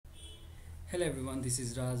Hello everyone, this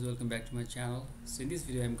is Raj. Welcome back to my channel. So in this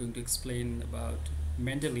video I'm going to explain about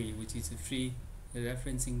Mendeley, which is a free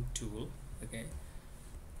referencing tool. Okay,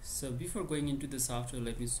 so before going into the software,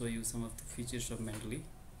 let me show you some of the features of Mendeley.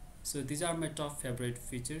 So these are my top favorite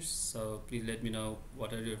features, so please let me know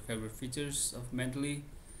what are your favorite features of Mendeley.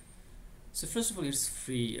 So first of all, it's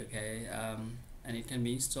free, okay, and it can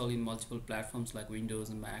be installed in multiple platforms like Windows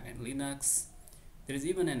and Mac and Linux. There is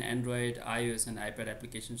even an Android, iOS and iPad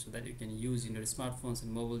application so that you can use in your smartphones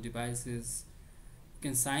and mobile devices. You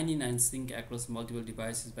can sign in and sync across multiple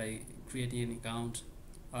devices by creating an account.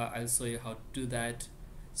 I'll show you how to do that.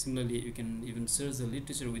 Similarly, you can even search the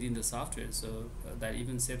literature within the software, so that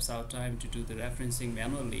even saves our time to do the referencing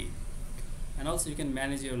manually. And also you can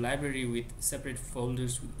manage your library with separate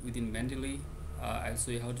folders within Mendeley. I'll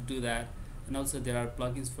show you how to do that. And also there are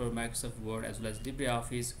plugins for Microsoft Word as well as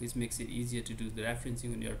LibreOffice, which makes it easier to do the referencing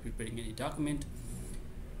when you are preparing any document.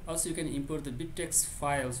 Also you can import the BibTex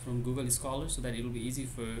files from Google Scholar so that it will be easy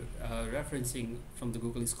for referencing from the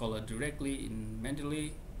Google Scholar directly in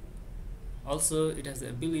Mendeley. Also it has the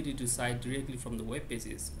ability to cite directly from the web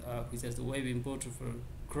pages, which has the web importer for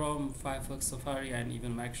Chrome, Firefox, Safari and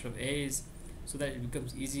even Microsoft Edge, so that it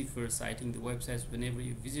becomes easy for citing the websites whenever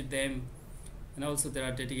you visit them. And also there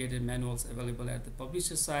are dedicated manuals available at the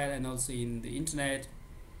publisher side and also in the internet.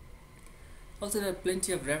 Also there are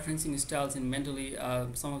plenty of referencing styles in Mendeley.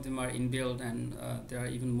 Some of them are inbuilt and there are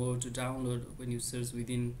even more to download when you search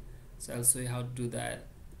within, so I'll show you how to do that.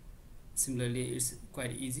 Similarly, it's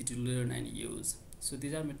quite easy to learn and use. So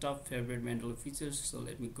these are my top favorite Mendeley features, so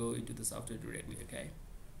let me go into the software directly. Okay,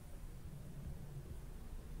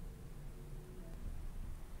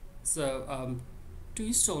 so to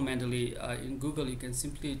install Mendeley in Google, you can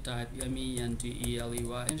simply type Mendeley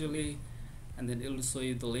Mendeley, and then it will show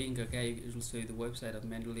you the link. Okay, it will show you the website of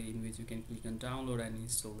Mendeley in which you can click on download and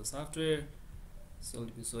install the software. So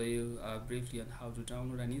let me show you briefly on how to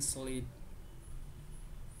download and install it.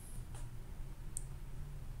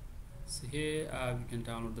 So here you can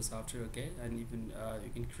download the software, okay, and even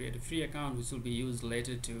you can create a free account which will be used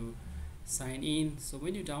later to sign in. So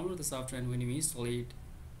when you download the software and when you install it,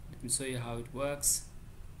 let me show you how it works.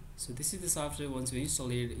 So this is the software. Once you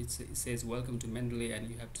install it, it says welcome to Mendeley and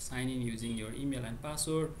you have to sign in using your email and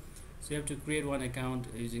password. So you have to create one account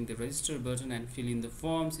using the register button and fill in the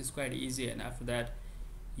forms. It's quite easy, and after that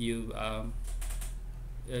you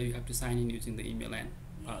have to sign in using the email and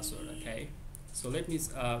password. Okay, so let me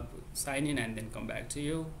sign in and then come back to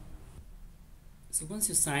you. So once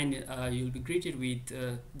you sign you'll be greeted with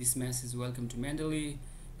this message, welcome to Mendeley,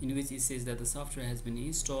 in which it says that the software has been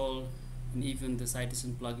installed and even the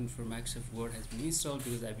citation plugin for Microsoft Word has been installed,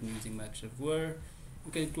 because I've been using Microsoft Word.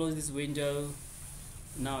 You can close this window.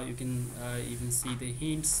 Now you can even see the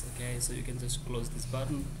hints. Okay, so you can just close this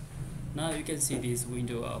button. Now you can see this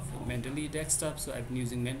window of Mendeley desktop. So I've been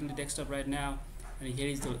using Mendeley desktop right now, and here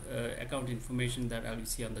is the account information that I'll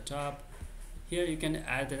see on the top. Here you can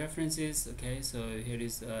add the references. Okay, so here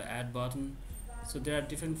is add button. So there are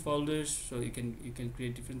different folders, so you can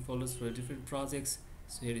create different folders for different projects.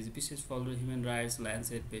 So here is a business folder, human rights,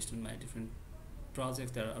 Lancet, based on my different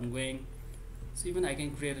projects that are ongoing. So even I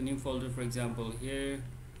can create a new folder, for example here,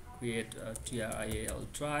 create a TRIAL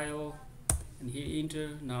trial, and here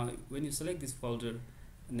enter. Now when you select this folder,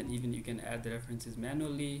 and then even you can add the references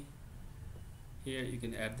manually. Here you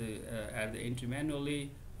can add the entry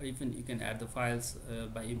manually, or even you can add the files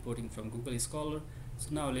by importing from Google Scholar. So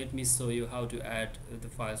now let me show you how to add the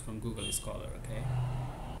files from Google Scholar. Okay,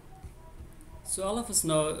 so all of us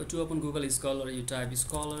know to open Google Scholar you type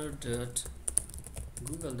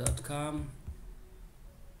scholar.google.com,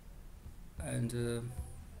 and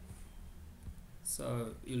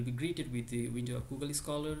so you'll be greeted with the window of Google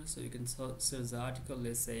Scholar. So you can search the article,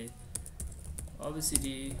 let's say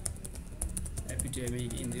obesity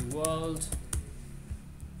epidemic in the world.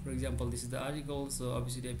 For example, this is the article. So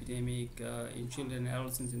obesity epidemic in children and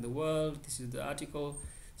adolescents in the world. This is the article.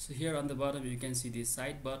 So here on the bottom you can see the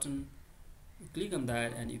cite button. You click on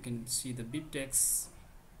that and you can see the BibTex.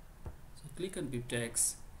 So click on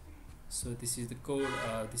BibTex. So this is the code.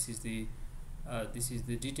 This is the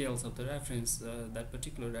details of the reference, that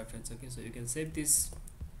particular reference. Okay, so you can save this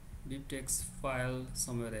BibTex file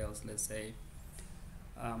somewhere else. Let's say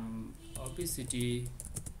obesity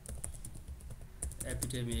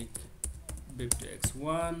epidemic BibTex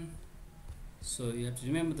 1. So you have to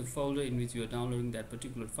remember the folder in which you are downloading that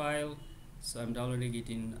particular file. So I'm downloading it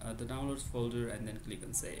in the downloads folder, and then click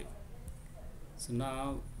on save. So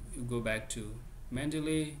now you go back to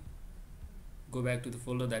Mendeley, go back to the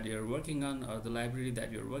folder that you're working on or the library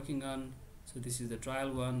that you're working on. So this is the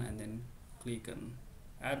trial one, and then click on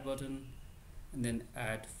add button. and then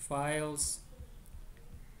add files.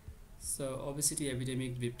 So obesity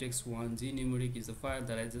epidemic BibTex 1G numeric is the file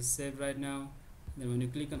that I just saved right now. Then when you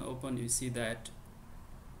click on open, you see that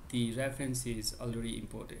the reference is already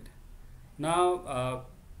imported. Now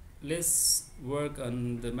let's work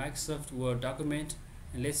on the Microsoft Word document,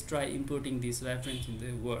 and let's try importing this reference in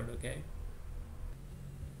the Word. Okay,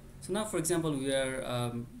 so now for example we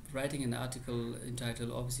are writing an article entitled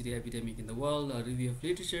Obesity Epidemic in the World, a review of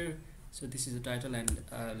literature. So this is the title, and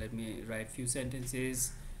let me write few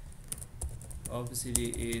sentences.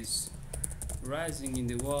 Obesity is rising in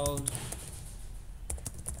the world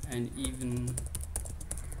and even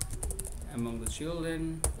among the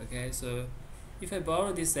children. Okay, so if I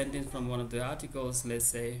borrow this sentence from one of the articles, let's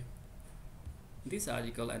say this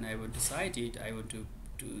article, and I want to cite it, I want to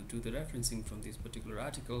do the referencing from this particular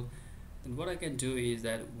article, then what I can do is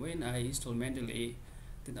that when I install Mendeley,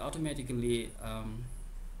 then automatically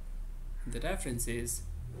the references,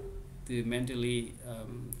 the Mendeley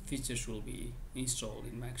features will be installed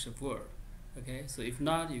in Microsoft Word. Okay, so if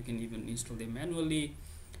not, you can even install them manually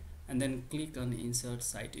and then click on insert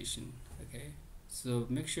citation. Okay, so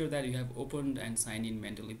make sure that you have opened and signed in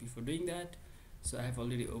Mendeley before doing that. So I have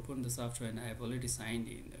already opened the software and I have already signed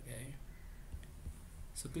in. Okay,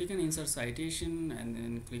 so click on insert citation and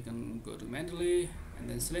then click on go to Mendeley and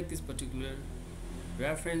then select this particular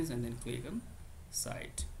reference and then click on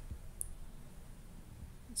cite.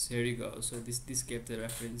 So here you go. So this gave the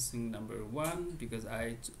referencing number 1, because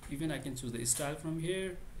I can choose the style from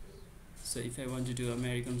here. So if I want to do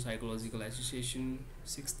American Psychological Association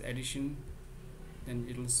 6th edition, then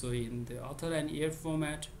it will show in the author and year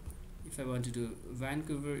format. If I want to do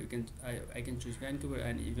Vancouver, I can choose Vancouver,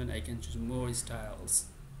 and even I can choose more styles.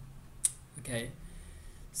 Okay,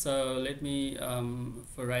 so let me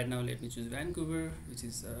for right now let me choose Vancouver, which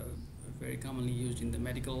is very commonly used in the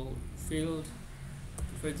medical field.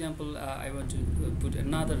 For example, I want to put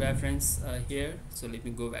another reference here, so let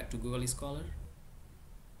me go back to Google Scholar.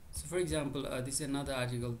 So for example, this is another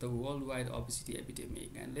article, the worldwide obesity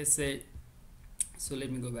epidemic, and let's say, so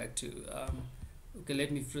let me go back to okay,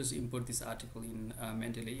 let me first import this article in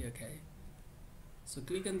Mendeley. Okay, so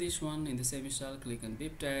click on this one in the same style, click on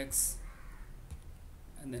BibTex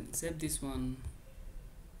and then save this one,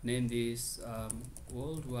 name this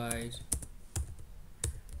worldwide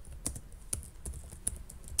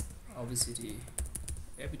obesity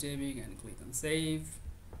epidemic and click on save.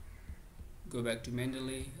 Go back to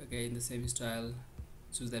Mendeley, okay, in the same style,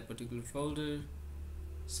 choose that particular folder,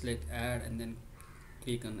 select add and then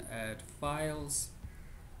click on add files.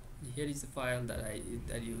 Here is the file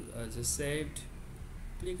that you just saved.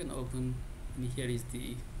 Click on open, and here is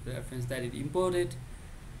the reference that it imported.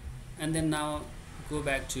 And then now go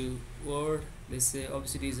back to Word. Let's say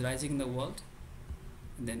obesity is rising in the world,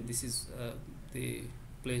 and then this is the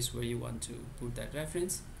place where you want to put that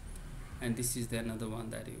reference, and this is the another one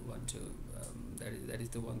that you want to that is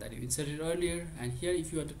the one that you inserted earlier. And here,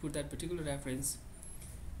 if you want to put that particular reference,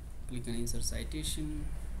 click on insert citation.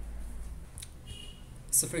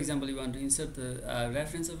 So for example, you want to insert the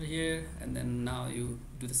reference over here, and then now you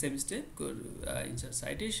do the same step, go to insert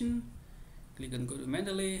citation, click on go to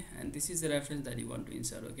Mendeley, and this is the reference that you want to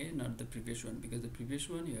insert. Okay, not the previous one, because the previous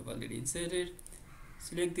one you have already inserted.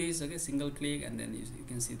 Select this, okay, single click, and then you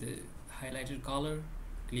can see the highlighted color.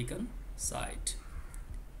 Click on cite.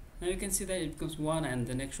 Now you can see that it becomes 1 and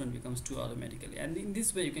the next one becomes 2 automatically, and in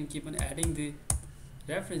this way you can keep on adding the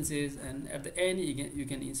references, and at the end you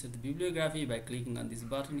can insert the bibliography by clicking on this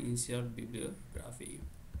button, insert bibliography,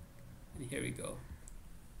 and here we go.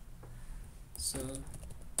 So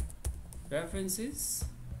references,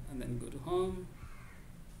 and then go to home.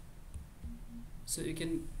 So you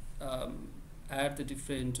can add the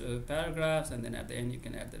different paragraphs, and then at the end you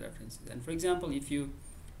can add the references. And for example, if you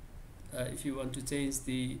want to change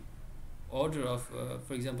the order of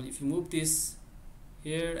for example, if you move this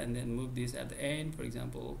here and then move this at the end, for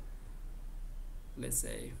example, let's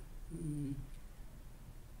say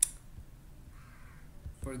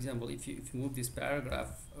for example, if you move this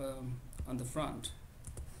paragraph on the front,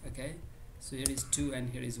 okay, so here is 2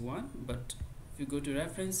 and here is 1, but if you go to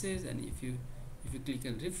references and if you click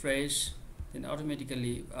on refresh, then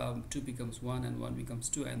automatically 2 becomes 1 and 1 becomes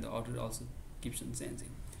 2, and the order also keeps on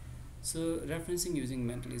changing. So referencing using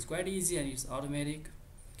Mendeley is quite easy, and it's automatic.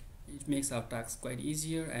 It makes our task quite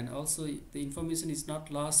easier, and also the information is not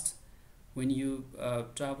lost when you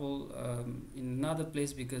travel in another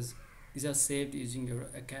place, because these are saved using your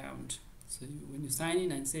account. So when you sign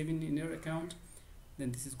in and save in your account,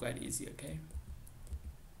 then this is quite easy. Okay,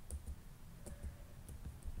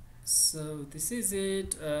 So this is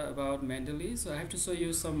it about Mendeley. So I have to show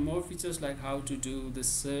you some more features like how to do the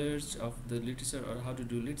search of the literature or how to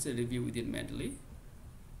do literature review within Mendeley.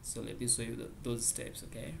 So let me show you those steps.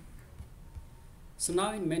 Okay, so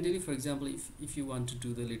now in Mendeley, for example, if you want to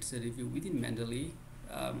do the literature review within Mendeley,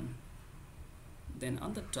 then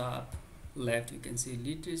on the top left you can see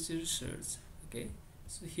literature search. Okay,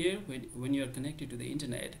 so here when you are connected to the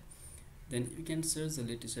internet, then you can search the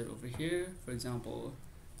literature over here. For example,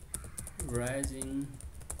 rising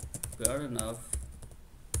burden of,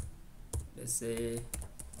 let's say,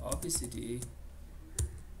 obesity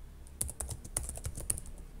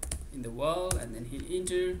in the world, and then hit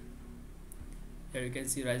enter. Here you can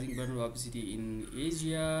see rising burden of obesity in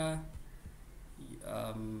Asia,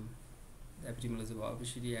 the epidemiology of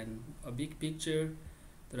obesity, and a big picture,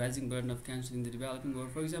 the rising burden of cancer in the developing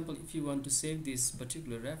world. For example, if you want to save this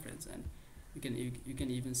particular reference, and you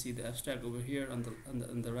can even see the abstract over here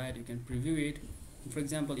on the right. You can preview it. For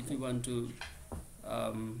example, if you want to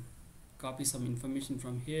copy some information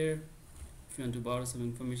from here, if you want to borrow some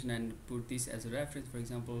information and put this as a reference, for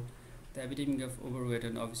example, the epidemic of overweight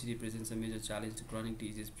and obesity presents a major challenge to chronic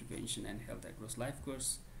disease prevention and health across life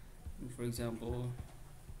course. And for example,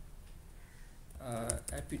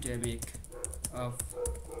 epidemic of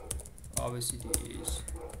obesity is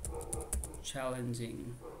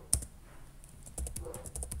challenging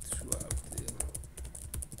throughout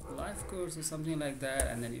the life course or something like that,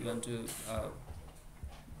 and then you want to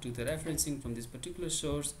do the referencing from this particular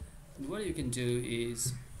source. And what you can do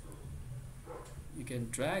is you can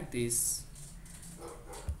drag this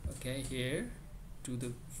here to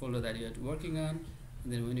the folder that you are working on,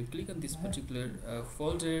 and then when you click on this particular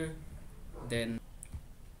folder, then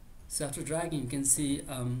so after dragging you can see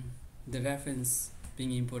the reference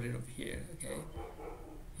being imported over here. Okay,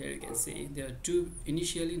 here you can see there are two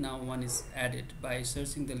initially, now one is added by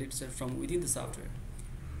searching the literature from within the software.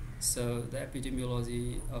 So the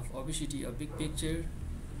epidemiology of obesity, a big picture,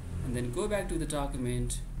 and then go back to the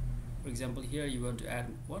document. For example, here you want to add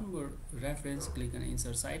one more reference, click on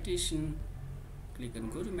insert citation, click on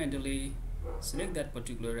go to Mendeley, select that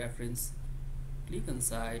particular reference, click on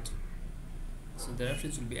cite, so the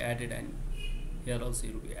reference will be added, and here also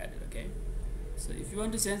it will be added. Okay, so if you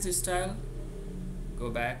want to change the style, go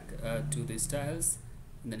back to the styles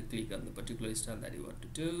and then click on the particular style that you want to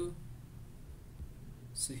do.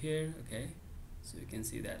 So here, okay, so you can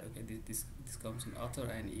see that this comes in author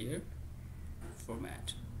and year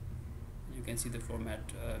format. You can see the format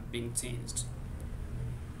being changed.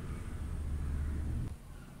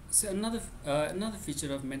 So another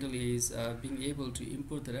feature of Mendeley is being able to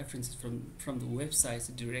import the references from the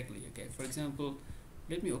websites directly. Okay, for example,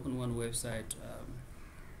 let me open one website,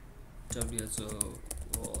 WHO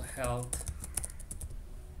World Health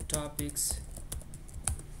Topics,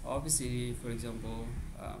 obviously, for example,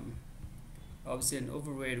 obviously an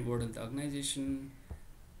overweight World Health Organization,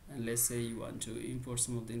 and let's say you want to import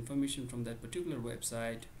some of the information from that particular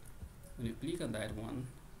website. When you click on that one,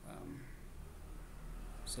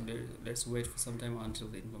 so let's wait for some time until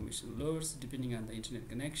the information loads, depending on the internet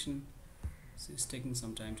connection. So it's taking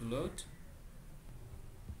some time to load.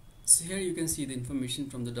 So here you can see the information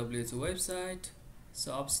from the WHO website.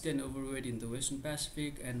 So obesity and overweight in the Western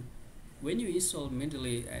Pacific, and when you install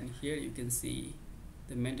Mendeley, and here you can see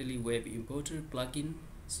the Mendeley web importer plugin.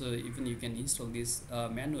 So even you can install this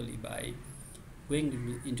manually by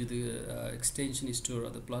going into the extension store or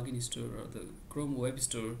the plugin store or the Chrome web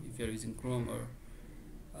store if you are using Chrome or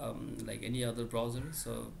like any other browser.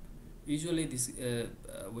 So usually this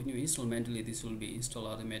when you install Mendeley, this will be installed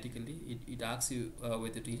automatically. It asks you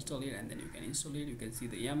whether to install it, and then you can install it. You can see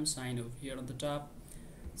the M sign over here on the top.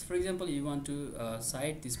 So for example, you want to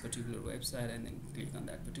cite this particular website, and then click on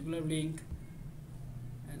that particular link,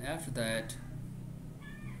 and after that,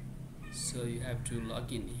 so you have to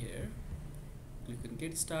log in here, click on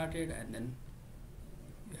get started, and then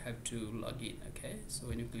you have to log in. Okay, so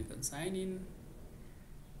when you click on sign in,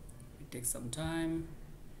 it takes some time.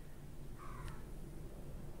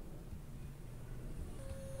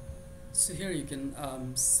 So here you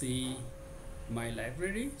can see my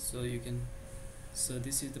library. So you can, so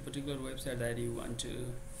this is the particular website that you want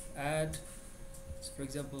to add. So for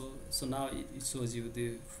example, so now it shows you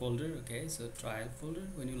the folder. Okay, so trial folder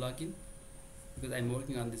when you log in, because I'm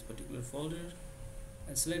working on this particular folder.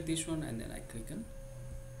 I select this one and then I click on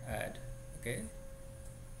add. Okay,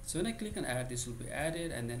 so when I click on add, this will be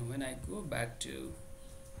added, and then when I go back to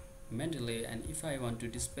Mendeley, and if I want to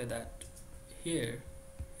display that here,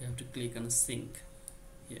 you have to click on sync.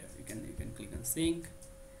 Here you can click on sync,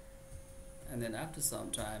 and then after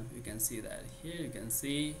some time you can see that here you can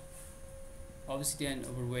see obviously and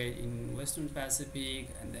overweight in Western Pacific,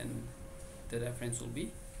 and then the reference will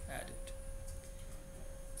be added.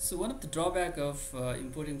 So one of the drawback of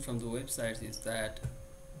importing from the website is that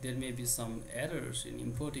there may be some errors in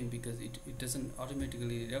importing because it doesn't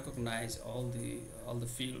automatically recognize all the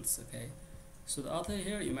fields. Okay, so the author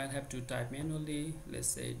here you might have to type manually. Let's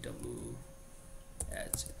say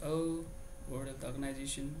WHO, word of the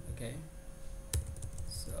organization. Okay,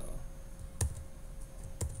 so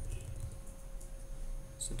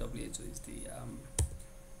WHO is the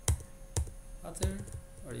author,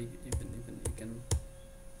 or you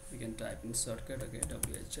can type in shortcut. Okay,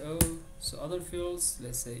 WHO. So other fields,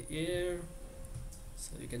 let's say year,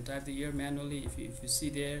 so you can type the year manually if you see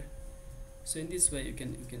there. So in this way you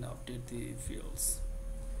can update the fields.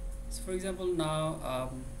 So for example,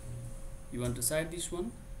 now you want to cite this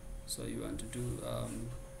one, so you want to do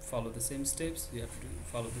follow the same steps. You have to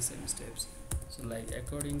follow the same steps. So like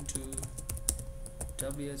according to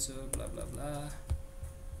WHO blah blah blah,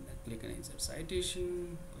 and then click on insert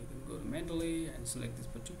citation. You can go to Mendeley and select this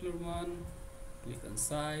particular one, click on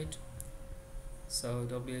cite. So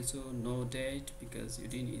WHO, no date, because you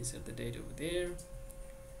didn't insert the date over there.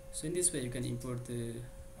 So in this way you can import the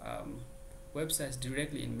websites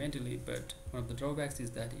directly in Mendeley, but one of the drawbacks is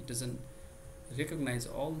that it doesn't recognize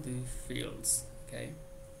all the fields. Okay.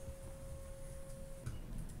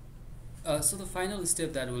 So the final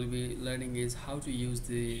step that we'll be learning is how to use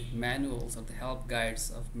the manuals or the help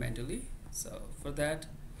guides of Mendeley. So for that,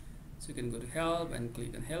 so you can go to help and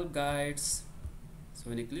click on help guides. So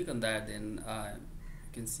when you click on that, then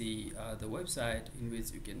you can see the website in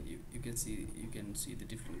which you can see the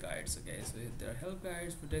different guides. Okay, so there are help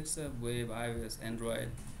guides for desktop, web, iOS, Android,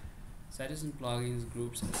 citation plugins,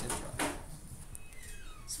 groups, etc.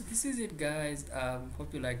 So this is it, guys.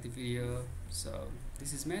 Hope you like the video. So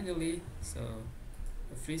this is Mendeley, so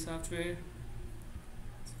a free software.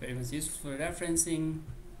 It's very much useful for referencing.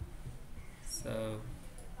 So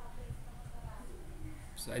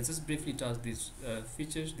I just briefly touched these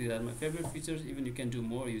features. These are my favorite features. Even you can do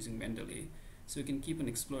more using Mendeley. So you can keep on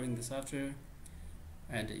exploring the software.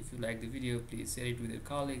 And if you like the video, please share it with your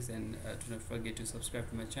colleagues, and do not forget to subscribe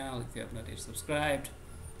to my channel if you have not yet subscribed.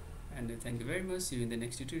 And thank you very much. See you in the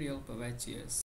next tutorial. Bye bye. Cheers.